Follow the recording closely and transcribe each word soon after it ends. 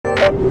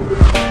Hi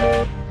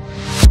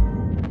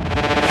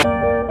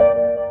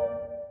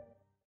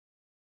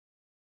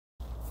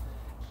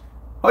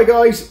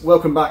guys,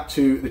 welcome back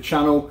to the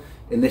channel.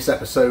 In this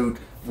episode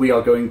we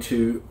are going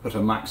to put a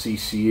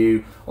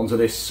MaxxECU onto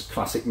this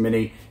classic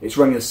Mini. It's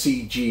running a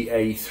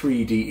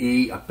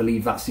CGA3DE, I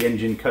believe that's the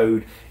engine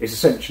code. It's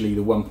essentially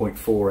the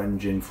 1.4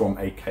 engine from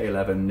a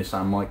K11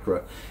 Nissan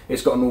Micra.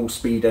 It's got an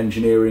all-speed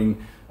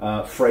engineering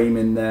frame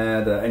in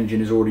there. The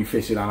engine is already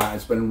fitted and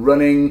it's been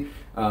running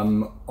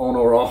on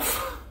or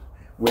off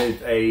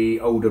with a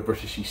older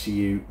British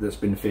ECU that's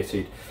been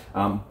fitted.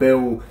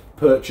 Bill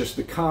purchased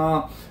the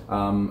car,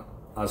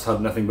 has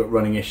had nothing but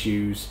running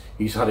issues.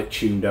 He's had it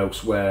tuned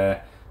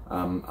elsewhere,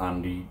 and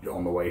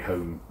on the way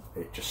home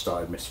it just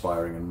started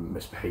misfiring and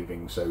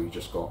misbehaving, so he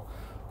just got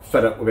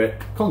fed up with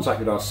it,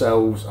 contacted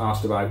ourselves,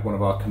 asked about one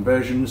of our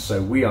conversions.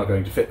 So we are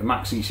going to fit the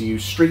MaxxECU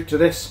Street to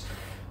this.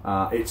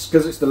 It's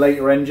because it's the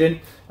later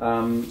engine.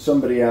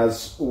 Somebody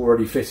has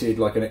already fitted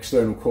like an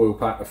external coil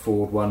pack, a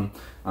Ford one.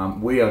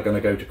 We are going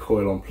to go to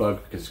coil on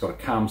plug because it's got a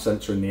cam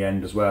sensor in the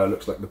end as well. It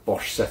looks like the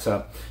Bosch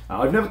setup.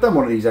 I've never done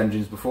one of these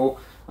engines before,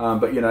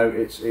 but you know,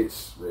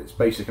 it's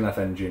basic enough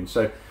engine.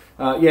 So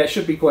yeah, it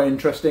should be quite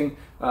interesting.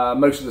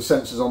 Most of the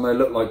sensors on there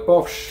look like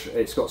Bosch.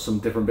 It's got some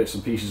different bits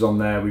and pieces on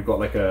there. We've got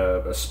like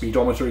a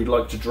speedometer he'd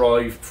like to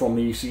drive from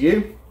the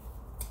ECU,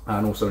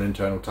 and also an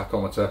internal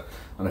tachometer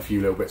and a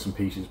few little bits and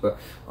pieces, but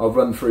I'll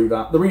run through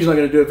that. The reason I'm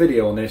going to do a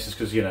video on this is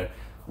because, you know,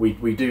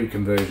 we do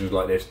conversions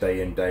like this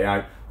day in, day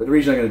out, but the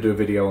reason I'm going to do a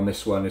video on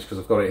this one is because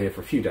I've got it here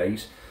for a few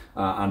days,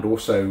 and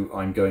also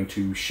I'm going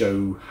to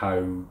show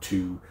how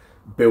to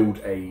build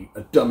a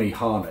dummy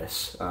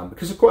harness,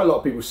 because quite a lot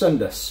of people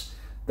send us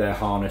their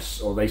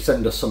harness, or they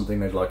send us something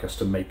they'd like us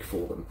to make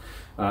for them.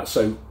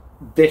 So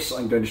this,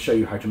 I'm going to show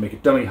you how to make a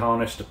dummy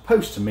harness to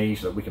post to me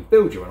so that we can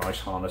build you a nice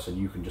harness and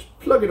you can just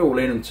plug it all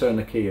in and turn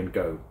the key and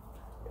go.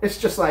 It's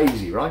just that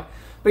easy, right?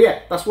 But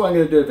yeah, that's why I'm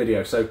going to do a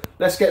video. So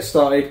let's get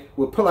started.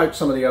 We'll pull out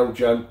some of the old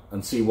junk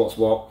and see what's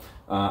what,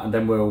 and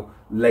then we'll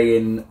lay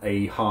in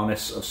a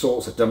harness of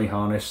sorts, a dummy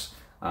harness,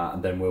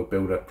 and then we'll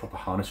build a proper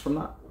harness from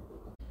that.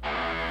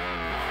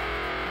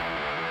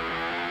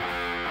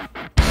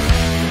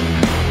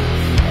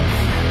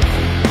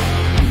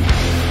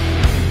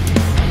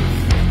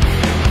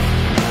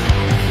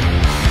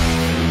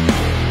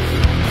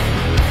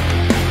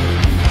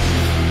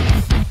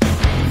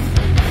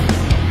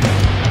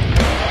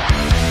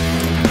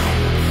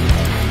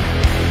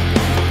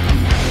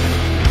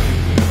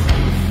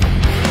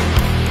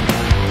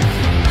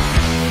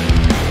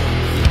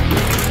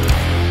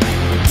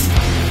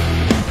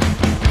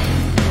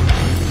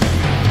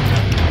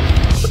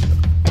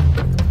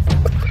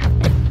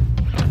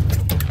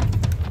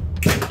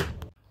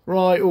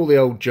 Right, all the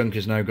old junk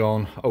is now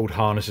gone, old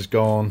harness is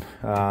gone,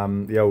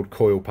 the old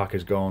coil pack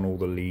is gone, all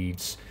the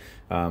leads.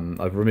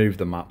 I've removed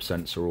the map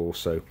sensor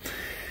also.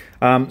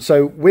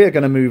 So we're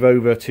going to move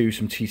over to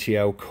some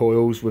TTL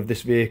coils with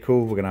this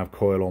vehicle. We're going to have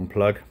coil on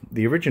plug.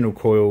 The original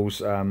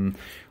coils,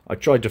 I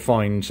tried to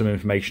find some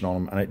information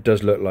on them, and it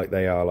does look like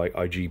they are like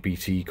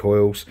IGBT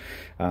coils,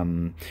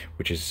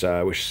 which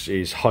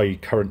is high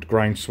current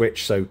ground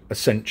switch. So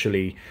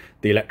essentially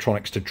the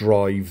electronics to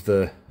drive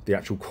the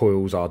actual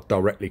coils are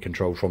directly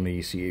controlled from the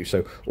ECU.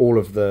 So all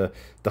of the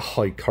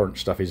high current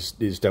stuff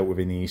is dealt with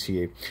in the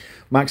ECU.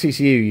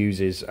 MaxxECU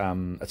uses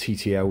a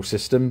TTL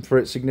system for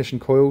its ignition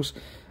coils,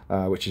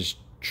 which is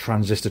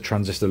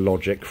transistor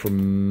logic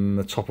from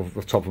the top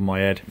of my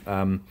head.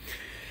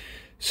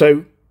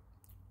 So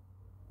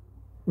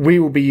we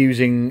will be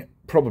using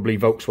probably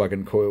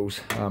Volkswagen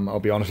coils. I'll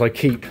be honest, I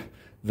keep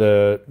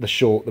the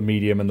short, the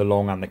medium and the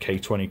long and the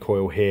K20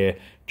 coil here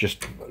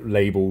just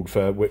labelled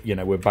for, you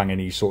know, we're banging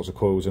these sorts of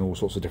coils and all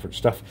sorts of different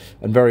stuff,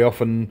 and very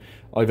often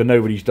either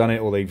nobody's done it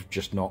or they've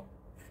just not,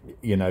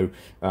 you know,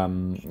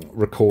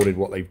 recorded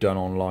what they've done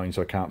online,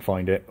 so I can't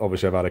find it.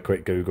 Obviously I've had a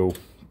quick Google,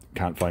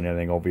 can't find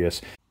anything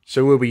obvious.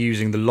 So we'll be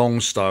using the long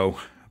style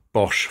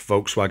Bosch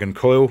Volkswagen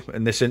coil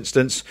in this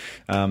instance.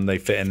 They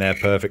fit in there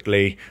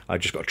perfectly.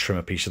 I've just got to trim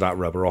a piece of that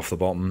rubber off the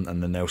bottom,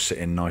 and then they'll sit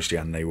in nicely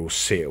and they will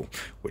seal,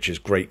 which is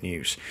great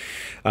news.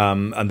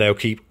 And they'll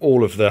keep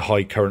all of the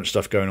high current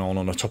stuff going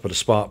on the top of the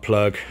spark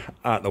plug,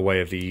 out the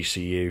way of the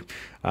ECU.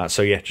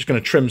 So yeah, just going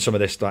to trim some of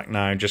this back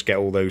now and just get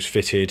all those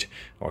fitted.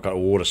 Oh, I've got to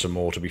order some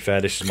more, to be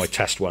fair. This is my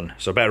test one,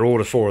 so I better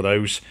order 4 of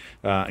those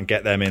and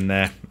get them in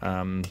there.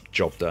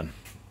 Job done.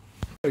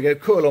 There we go,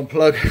 coil on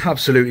plug,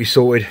 absolutely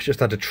sorted.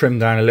 Just had to trim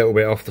down a little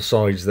bit off the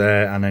sides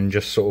there and then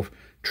just sort of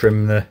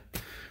trim the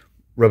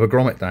rubber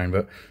grommet down.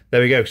 But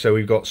there we go. So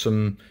we've got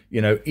some, you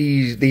know,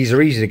 these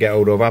are easy to get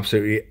hold of.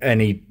 Absolutely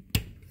any,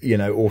 you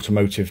know,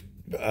 automotive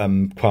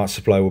parts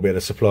supply will be able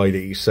to supply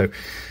these. So,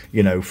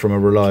 you know, from a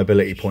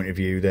reliability point of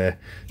view, they're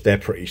they're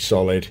pretty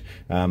solid.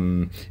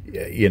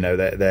 You know,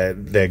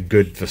 they're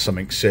good for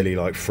something silly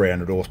like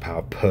 300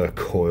 horsepower per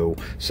coil.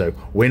 So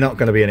we're not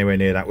going to be anywhere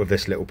near that with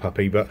this little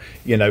puppy. But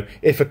you know,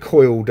 if a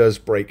coil does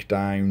break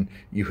down,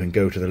 you can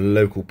go to the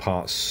local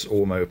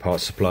automotive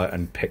parts supplier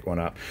and pick one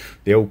up.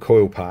 The old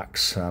coil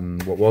packs,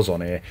 what was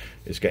on here,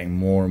 is getting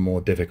more and more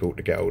difficult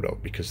to get hold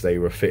of because they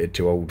were fitted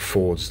to old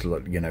Fords,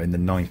 you know, in the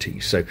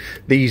 90s. So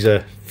these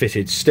are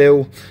fitted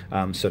still,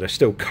 so they're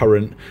still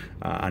current,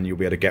 and you'll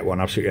be able to get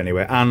one absolutely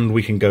anywhere. And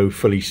we can go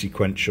fully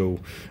sequential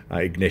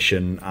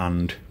ignition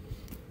and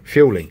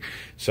fueling.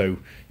 So,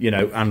 you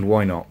know, and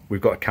why not?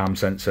 We've got a cam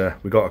sensor,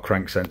 we've got a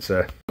crank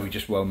sensor. We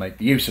just well make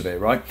the use of it,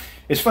 right?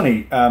 It's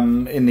funny,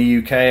 in the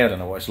UK, I don't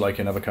know what it's like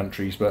in other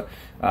countries, but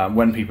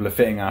when people are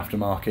fitting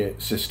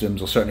aftermarket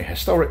systems, or certainly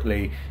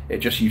historically, it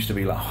just used to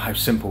be like, oh, how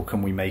simple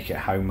can we make it?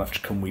 How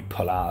much can we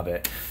pull out of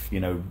it? You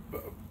know,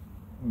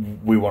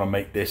 we want to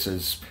make this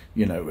as,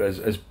 you know,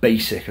 as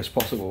basic as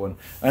possible. And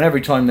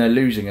every time they're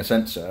losing a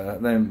sensor,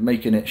 they're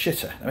making it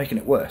shitter, they're making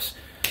it worse.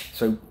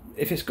 So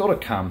if it's got a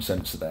cam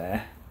sensor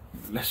there,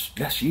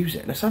 let's use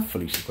it. Let's have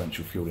fully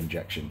sequential fuel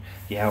injection.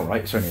 Yeah, all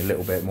right, it's only a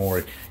little bit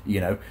more, you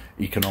know,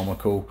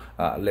 economical,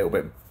 a little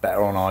bit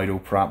better on idle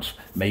perhaps.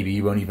 Maybe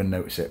you won't even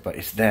notice it, but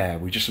it's there.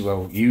 We just as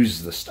well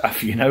use the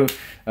stuff, you know.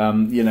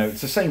 You know,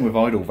 it's the same with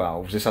idle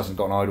valves. This hasn't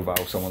got an idle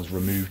valve, someone's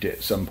removed it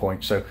at some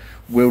point. So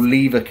we'll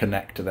leave a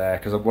connector there,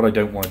 because what I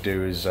don't want to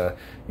do is,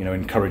 you know,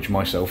 encourage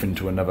myself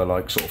into another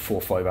like sort of 4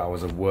 or 5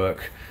 hours of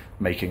work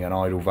making an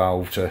idle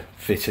valve to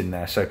fit in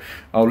there. So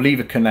I'll leave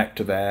a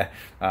connector there,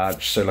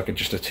 so like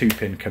just a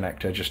 2-pin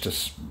connector, just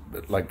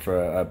to like for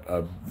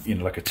a you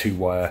know, like a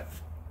 2-wire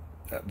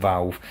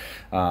valve,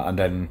 and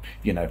then,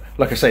 you know,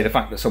 like I say, the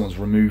fact that someone's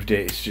removed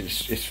it,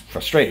 it's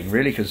frustrating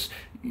really, because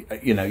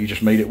you know, you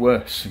just made it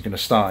worse. You're going to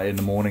start it in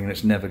the morning and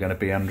it's never going to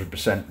be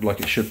 100% like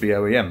it should be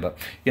OEM. But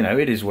you know,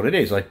 it is what it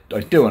is. I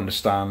do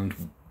understand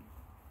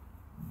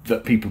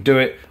that people do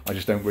it, I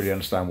just don't really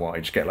understand why.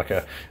 Just get like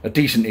a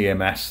decent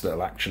EMS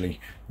that'll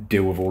actually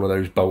deal with all of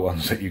those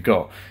bolt-ons that you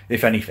got.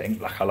 If anything,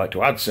 like I like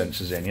to add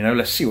sensors in, you know,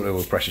 let's see what the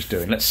oil pressure's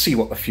doing, let's see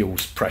what the fuel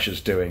pressure's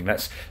doing,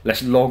 let's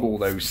log all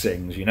those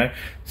things, you know.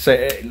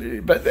 So,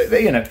 but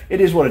you know, it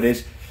is what it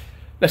is.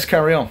 Let's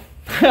carry on.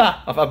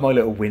 I've had my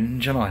little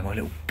whinge, and my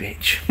little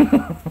bitch.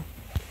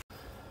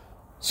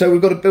 So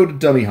we've got to build a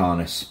dummy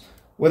harness.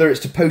 Whether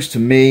it's to post to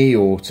me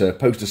or to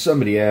post to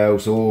somebody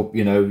else, or,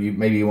 you know,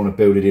 maybe you want to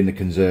build it in the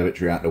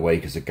conservatory out the way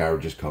because the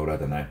garage is cold, I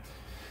don't know.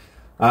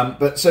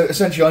 But so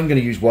essentially I'm going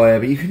to use wire,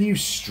 but you can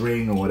use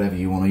string or whatever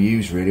you want to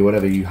use really,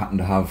 whatever you happen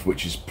to have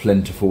which is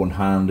plentiful and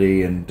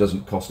handy and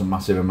doesn't cost a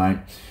massive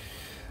amount.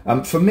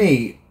 For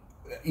me,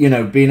 you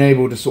know, being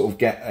able to sort of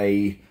get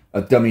a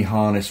dummy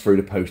harness through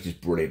the post is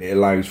brilliant. It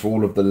allows for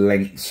all of the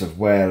lengths of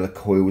where the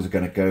coils are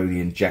going to go, the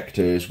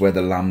injectors, where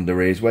the lambda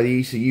is, where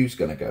the ECU is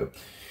going to go.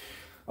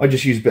 I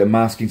just use a bit of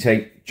masking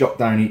tape, jot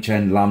down each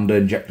end, lambda,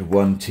 injector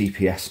 1,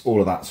 TPS, all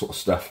of that sort of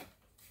stuff.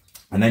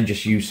 And then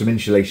just use some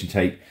insulation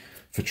tape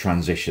for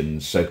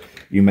transitions. So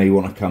you may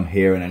want to come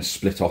here and then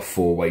split off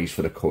 4 ways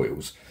for the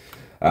coils.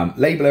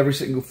 Label every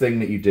single thing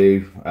that you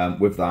do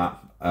with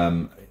that,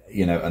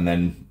 you know, and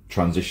then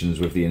transitions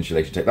with the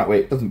insulation tape. That way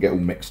it doesn't get all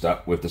mixed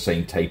up with the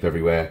same tape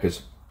everywhere,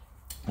 because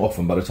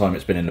often by the time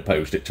it's been in the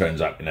post, it turns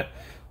out in a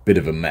bit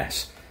of a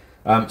mess.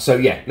 So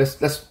yeah,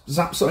 let's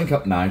zap something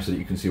up now so that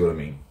you can see what I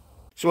mean.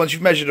 So once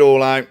you've measured it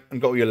all out and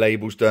got all your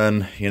labels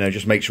done, you know,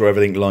 just make sure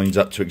everything lines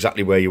up to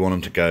exactly where you want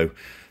them to go.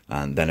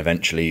 And then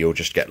eventually you'll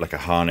just get like a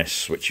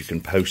harness which you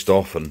can post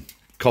off and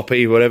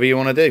copy, whatever you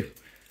want to do.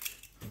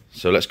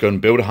 So let's go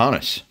and build a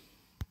harness.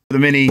 The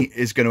Mini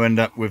is going to end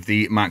up with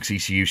the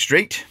MaxxECU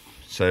Street.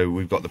 So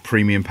we've got the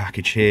premium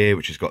package here,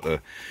 which has got the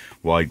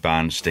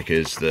wideband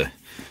stickers, the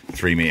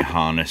 3-meter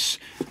harness.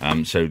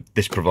 So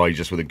this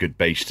provides us with a good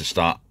base to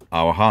start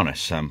our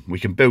harness.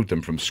 We can build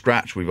them from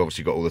scratch. We've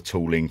obviously got all the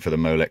tooling for the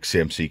Molex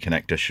CMC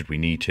connector should we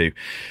need to.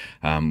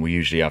 We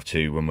usually have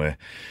to when we're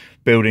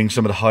building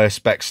some of the higher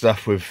spec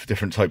stuff with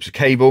different types of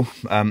cable.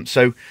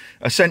 So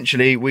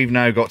essentially we've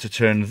now got to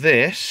turn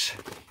this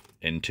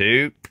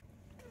into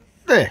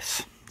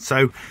this.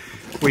 So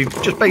we've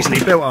just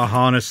basically built our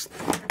harness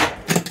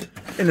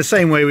in the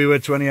same way we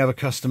would to any other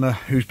customer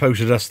who's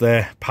posted us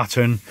their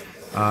pattern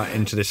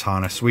into this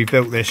harness. We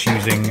built this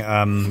using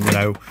you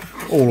know,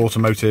 all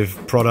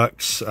automotive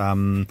products.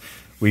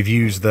 We've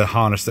used the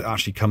harness that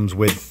actually comes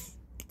with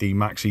the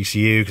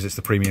MaxxECU because it's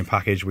the premium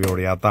package. We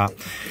already had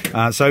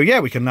that. So yeah,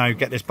 we can now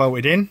get this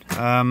bolted in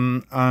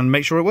and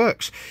make sure it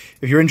works.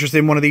 If you're interested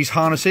in one of these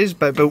harnesses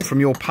but built from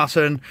your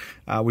pattern,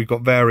 we've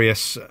got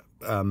various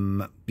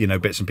you know,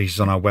 bits and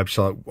pieces on our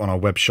website, on our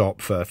web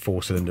shop for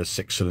 4-cylinder,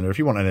 6-cylinder. If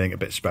you want anything a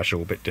bit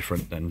special, a bit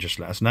different, then just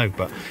let us know.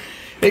 But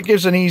it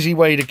gives an easy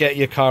way to get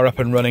your car up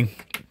and running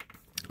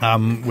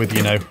with,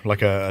 you know,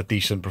 like a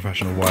decent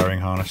professional wiring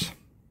harness.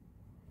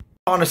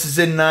 Harness is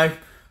in now.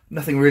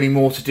 Nothing really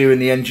more to do in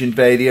the engine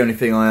bay. The only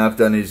thing I have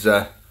done is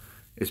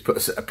put a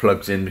set of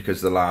plugs in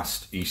because the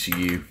last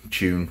ECU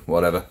tune,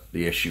 whatever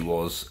the issue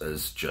was,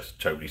 has just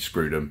totally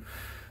screwed them.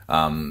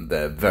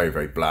 They're very,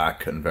 very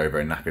black and very,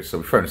 very knackered, so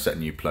we've thrown a set of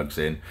new plugs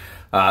in.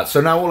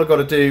 So now all I've got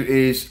to do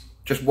is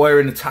just wire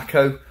in the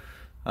tacho,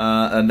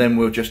 and then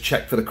we'll just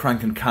check for the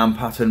crank and cam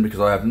pattern, because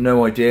I have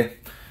no idea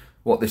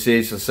what this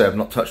is. As I say, I've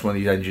not touched one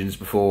of these engines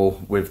before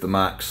with the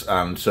Max,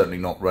 and certainly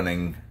not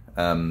running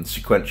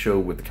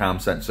sequential with the cam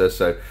sensor,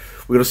 so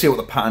we're going to see what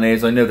the pattern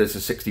is. I know there's a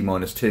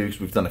 60-2 because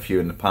we've done a few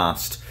in the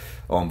past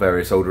on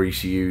various older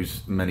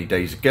ECUs many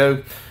days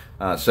ago,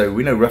 so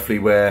we know roughly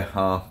where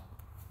our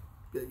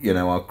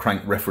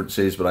crank reference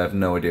is, but I have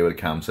no idea what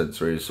the cam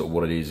sensor is or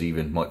what it is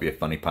even. Might be a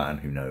funny pattern,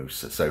 who knows.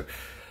 So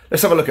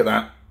let's have a look at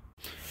that.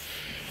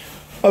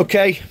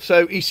 Okay,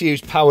 so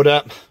ECU's powered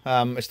up.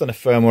 It's done a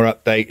firmware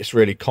update. It's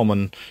really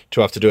common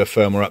to have to do a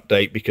firmware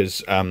update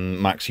because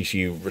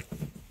MaxxECU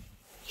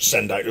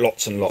send out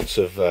lots and lots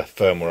of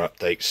firmware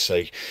updates.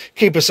 So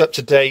keep us up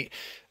to date.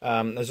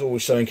 There's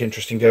always something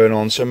interesting going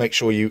on, so make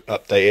sure you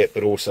update it,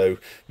 but also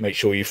make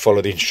sure you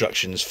follow the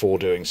instructions for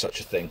doing such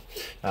a thing.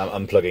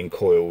 Unplugging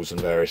coils and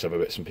various other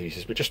bits and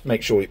pieces, but just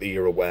make sure that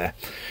you're aware.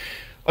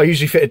 I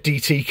usually fit a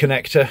DT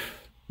connector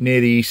near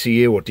the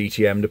ECU, or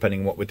DTM depending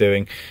on what we're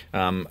doing,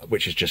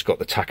 which has just got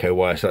the tacho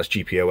wire, so that's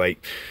GP08.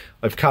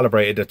 I've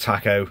calibrated a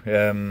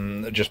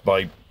tacho just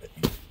by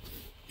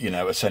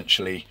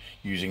essentially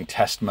using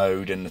test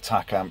mode in the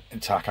tac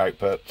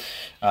output.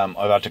 I've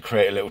had to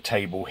create a little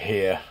table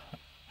here.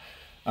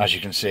 As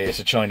you can see, it's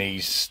a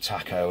Chinese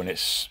tacho, and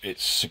it's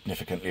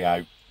significantly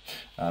out,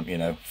 5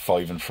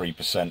 and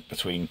 3%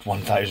 between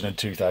 1,000 and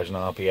 2,000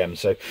 RPM.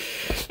 So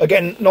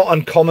again, not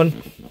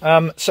uncommon.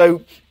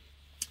 So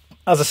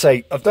as I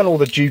say, I've done all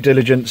the due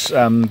diligence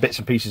bits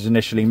and pieces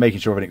initially,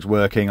 making sure everything's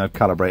working. I've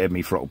calibrated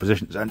my throttle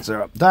position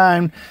sensor up,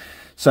 down.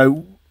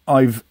 So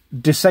I've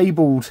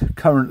disabled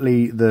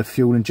currently the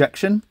fuel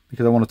injection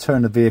because I want to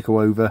turn the vehicle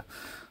over.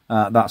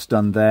 That's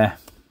done there.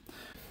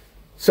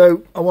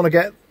 So I want to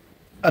get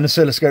an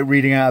oscilloscope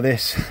reading out of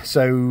this.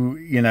 So,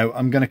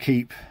 I'm going to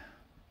keep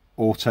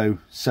auto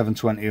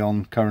 720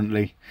 on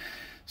currently.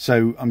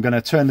 So I'm going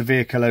to turn the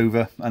vehicle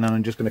over, and then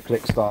I'm just going to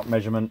click start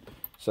measurement.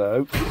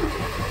 So,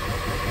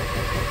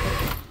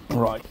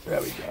 right,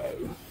 there we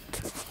go.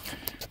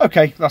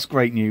 Okay, that's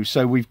great news.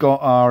 So we've got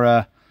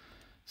our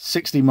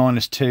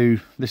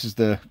 60-2. This is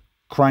the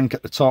crank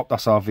at the top.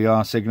 That's our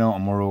VR signal,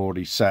 and we're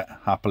already set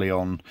happily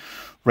on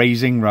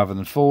raising rather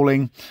than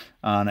falling.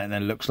 And then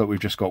it looks like we've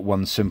just got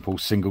one simple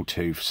single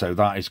tooth. So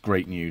that is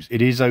great news.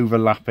 It is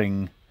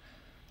overlapping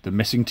the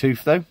missing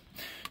tooth though.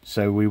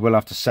 So we will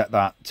have to set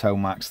that, tell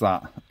Max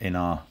that in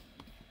our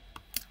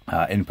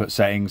input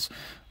settings.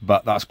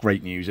 But that's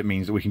great news. It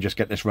means that we can just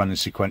get this running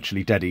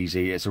sequentially dead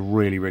easy. It's a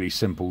really, really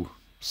simple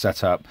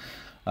setup.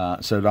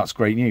 So that's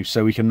great news.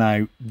 So we can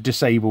now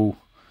disable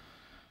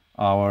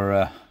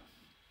our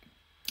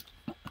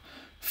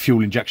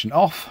fuel injection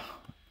off,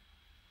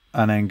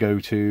 and then go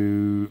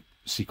to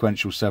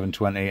sequential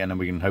 720, and then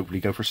we can hopefully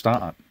go for a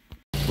startup.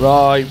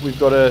 Right, we've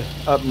got it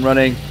up and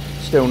running,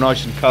 still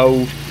nice and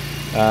cold.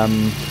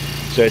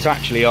 So it's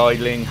actually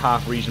idling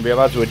half reasonably. I've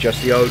had to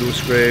adjust the idle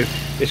screw.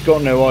 It's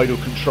got no idle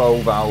control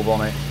valve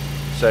on it,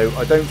 so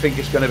I don't think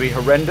it's going to be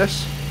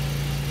horrendous,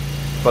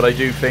 but I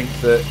do think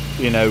that,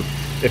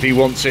 if he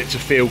wants it to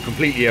feel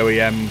completely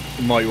OEM,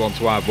 he might want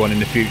to have one in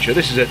the future.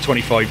 This is at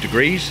 25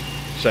 degrees,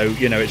 so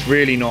it's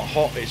really not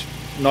hot. It's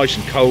nice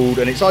and cold,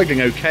 and it's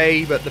idling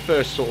okay, but the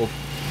first sort of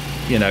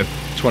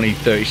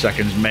 20-30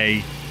 seconds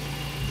may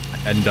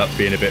end up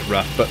being a bit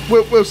rough, but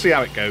we'll see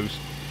how it goes.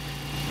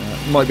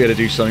 Might be able to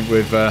do something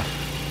with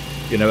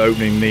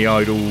opening the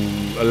idle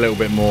a little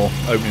bit more,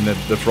 opening the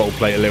throttle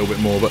plate a little bit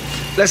more, but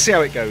let's see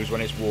how it goes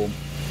when it's warm.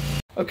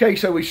 Okay,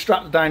 so we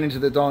strapped it down into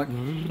the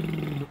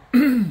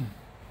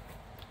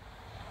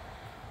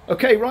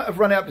Okay, right, I've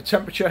run out the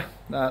temperature.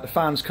 The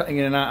fan's cutting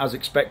in and out as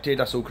expected.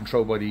 That's all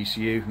controlled by the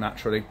ECU,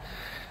 naturally.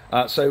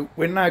 So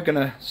we're now going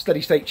to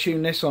steady state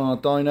tune this on our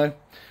dyno.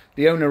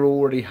 The owner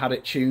already had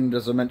it tuned,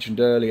 as I mentioned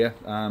earlier,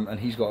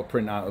 and he's got a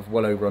printout of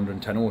well over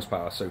 110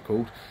 horsepower,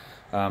 so-called.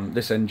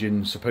 This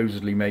engine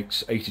supposedly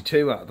makes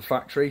 82 out of the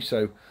factory,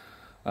 so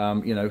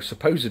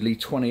supposedly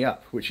 20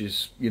 up, which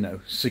is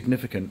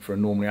significant for a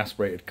normally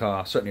aspirated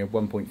car. Certainly a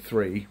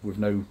 1.3 with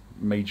no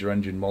major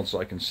engine mods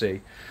I can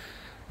see.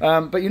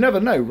 But you never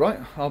know, right?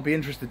 I'll be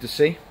interested to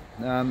see.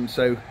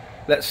 So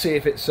let's see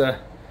if it's a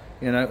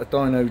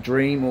dyno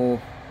dream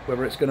or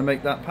whether it's going to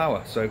make that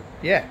power. So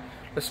yeah,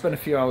 let's spend a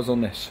few hours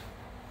on this.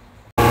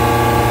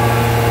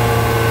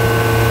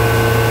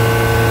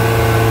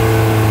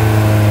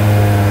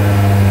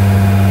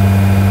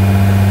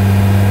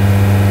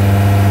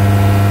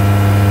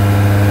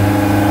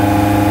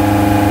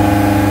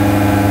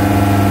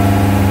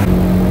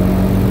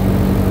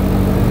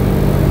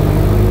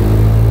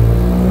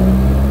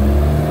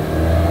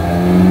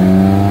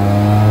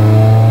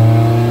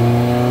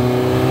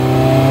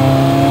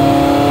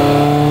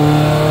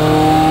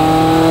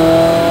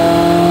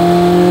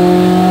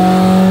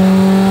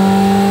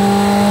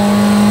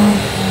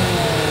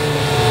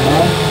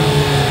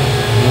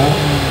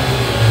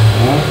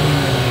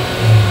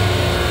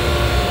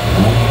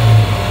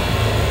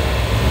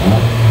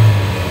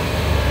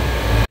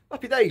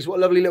 days. What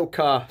a lovely little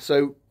car.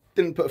 So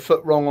didn't put a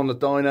foot wrong on the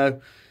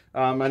dyno,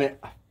 and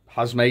it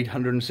has made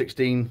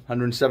 116,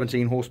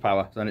 117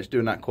 horsepower, and it's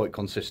doing that quite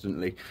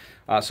consistently.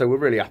 So we're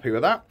really happy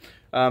with that.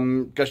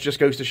 Just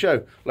goes to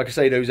show, like I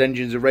say, those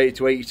engines are rated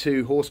to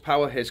 82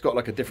 horsepower. It's got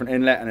like a different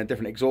inlet and a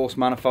different exhaust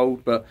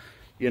manifold, but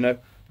you know,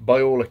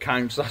 by all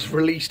accounts, that's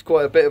released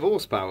quite a bit of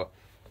horsepower.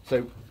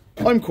 So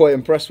I'm quite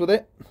impressed with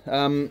it.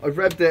 I've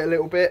revved it a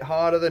little bit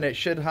harder than it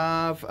should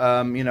have,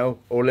 you know,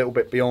 or a little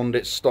bit beyond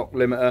its stock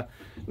limiter.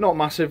 Not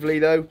massively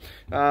though.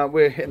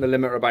 We're hitting the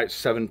limiter about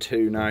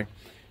 7.2 now.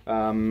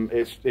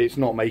 It's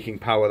not making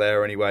power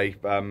there anyway.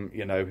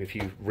 You know, if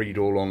you read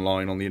all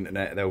online on the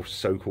internet, they'll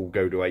so-called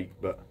go to 8,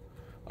 but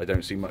I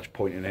don't see much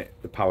point in it.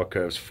 The power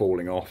curve's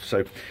falling off.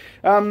 So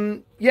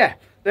yeah,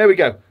 there we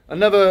go.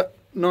 Another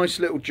nice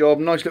little job,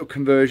 nice little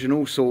conversion,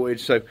 all sorted.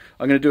 So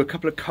I'm going to do a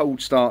couple of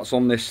cold starts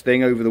on this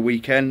thing over the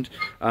weekend,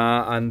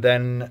 and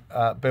then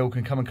Bill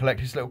can come and collect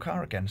his little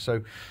car again.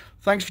 So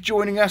thanks for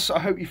joining us. I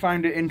hope you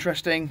found it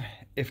interesting.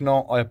 If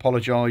not, I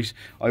apologise.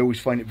 I always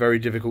find it very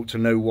difficult to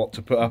know what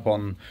to put up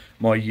on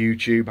my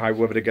YouTube,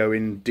 whether to go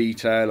in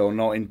detail or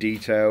not in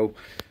detail.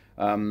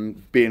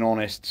 Being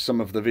honest,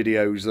 some of the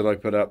videos that I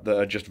put up that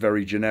are just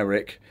very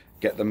generic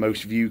get the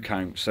most view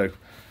count, so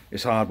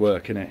it's hard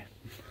work, isn't it?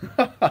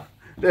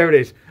 There it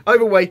is.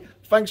 Either way,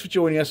 thanks for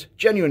joining us.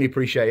 Genuinely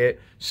appreciate it.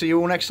 See you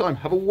all next time.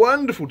 Have a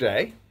wonderful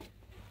day.